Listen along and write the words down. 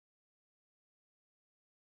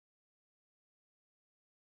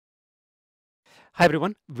Hi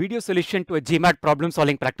everyone, video solution to a GMAT problem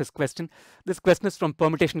solving practice question. This question is from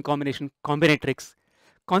Permutation Combination Combinatorics.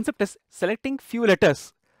 Concept is selecting few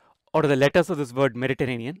letters out of the letters of this word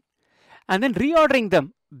Mediterranean and then reordering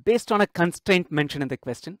them based on a constraint mentioned in the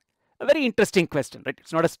question. A very interesting question, right?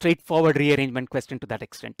 It's not a straightforward rearrangement question to that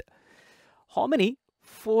extent. How many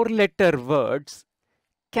four-letter words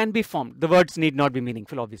can be formed? The words need not be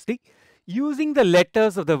meaningful, obviously. Using the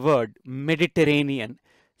letters of the word Mediterranean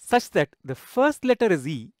such that the first letter is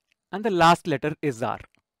E and the last letter is R.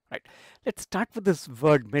 Right. Let's start with this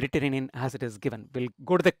word Mediterranean as it is given. We'll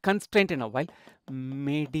go to the constraint in a while.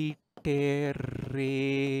 Mediterranean.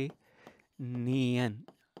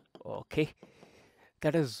 Okay.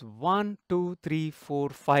 That is 1, 2, 3, 4,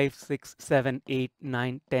 5, 6, 7, 8,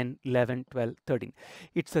 9, 10, 11, 12, 13.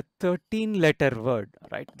 It's a 13-letter word,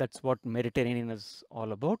 right? That's what Mediterranean is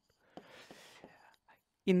all about.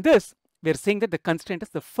 In this, we're saying that the constraint is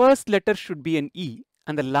the first letter should be an E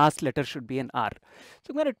and the last letter should be an R.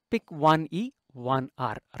 So I'm going to pick one E, one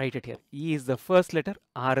R. Write it here. E is the first letter,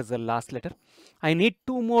 R is the last letter. I need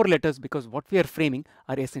two more letters because what we are framing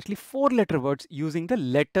are essentially four-letter words using the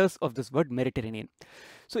letters of this word Mediterranean.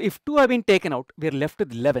 So if two have been taken out, we are left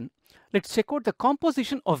with 11. Let's check out the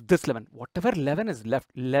composition of this 11. Whatever 11 is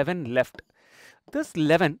left, 11 left. This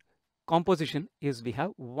 11 composition is we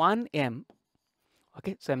have 1M.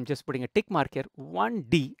 Okay, so I'm just putting a tick mark here.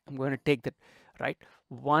 1D, I'm going to take that, right?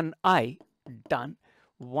 1I, done.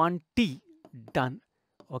 1T, done.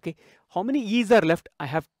 Okay, how many E's are left? I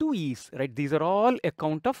have two E's, right? These are all a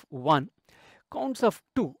count of 1. Counts of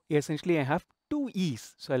 2, essentially I have 2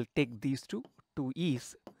 E's. So I'll take these two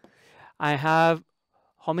E's. I have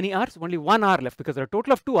how many R's? Only 1 R left because there are a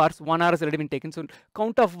total of 2 R's. 1 R has already been taken. So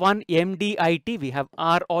count of 1, MDIT, we have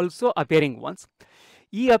R also appearing once.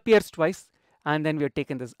 E appears twice. And then we have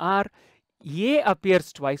taken this R. A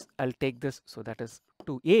appears twice. I'll take this. So that is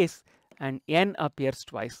 2 A's. And N appears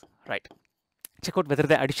twice. Right. Check out whether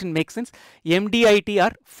the addition makes sense. MDIT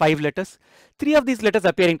are 5 letters. 3 of these letters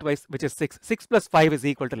appearing twice, which is 6. 6 plus 5 is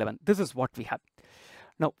equal to 11. This is what we have.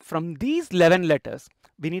 Now, from these 11 letters,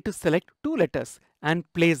 we need to select 2 letters and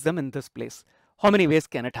place them in this place. How many ways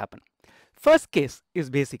can it happen? First case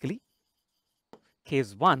is basically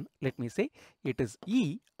case 1, let me say, it is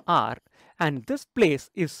E, R, and this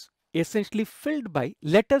place is essentially filled by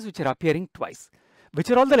letters which are appearing twice.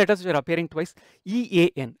 Which are all the letters which are appearing twice? E,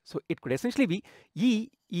 A, N. So it could essentially be E,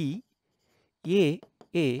 E, A,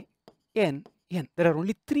 N, N. There are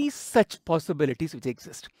only 3 such possibilities which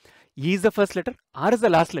exist. E is the first letter, R is the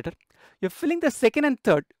last letter. You're filling the second and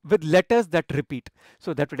third with letters that repeat.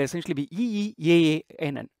 So that would essentially be E, E, A,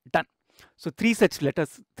 N, N. Done. So 3 such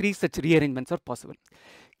letters, 3 such rearrangements are possible.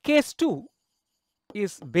 Case 2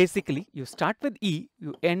 is basically you start with E,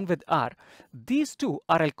 you end with R. These two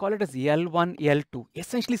are, I'll call it as L1, L2,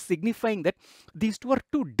 essentially signifying that these two are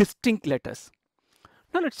 2 distinct letters.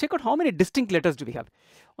 Now let's check out how many distinct letters do we have.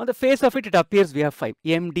 On the face of it, it appears we have 5,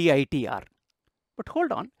 M, D, I, T, R. But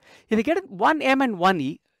hold on, if we get one M and one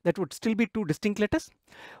E, that would still be 2 distinct letters.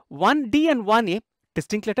 One D and one A,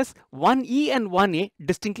 distinct letters. One E and one A,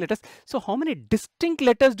 distinct letters. So how many distinct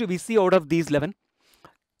letters do we see out of these 11?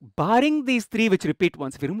 Barring these 3 which repeat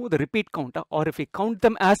once, if we remove the repeat counter or if we count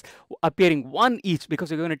them as appearing 1 each, because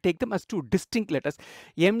we're going to take them as 2 distinct letters,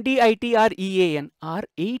 M, D, I, T, R, E, A, N are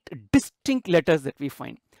 8 distinct letters that we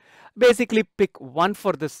find. Basically pick 1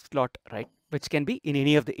 for this slot, right, which can be in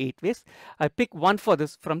any of the 8 ways. I pick 1 for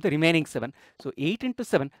this from the remaining 7. So 8 into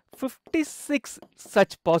 7, 56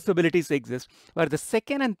 such possibilities exist where the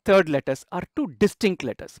second and third letters are 2 distinct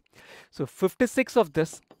letters. So 56 of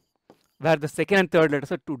this where the second and third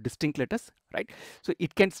letters are 2 distinct letters, right? So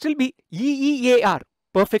it can still be E-E-A-R,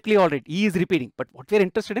 perfectly all right. E is repeating, but what we are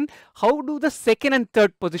interested in, how do the second and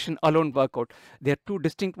third position alone work out? They are 2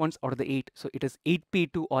 distinct ones out of the 8. So it is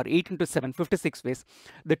 8P2 or 8 into 7, 56 ways.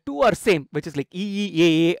 The 2 are same, which is like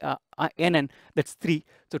E-E-A-A-N-N, that's 3.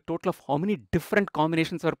 So total of how many different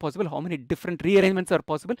combinations are possible, how many different rearrangements are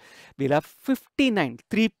possible? We'll have 59,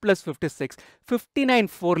 3 plus 56, 59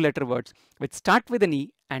 4-letter words which start with an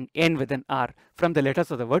E and end with an R from the letters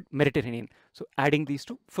of the word Mediterranean. So adding these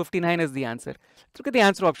two, 59 is the answer. Let's look at the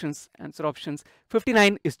answer options. Answer options,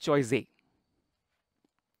 59 is choice A.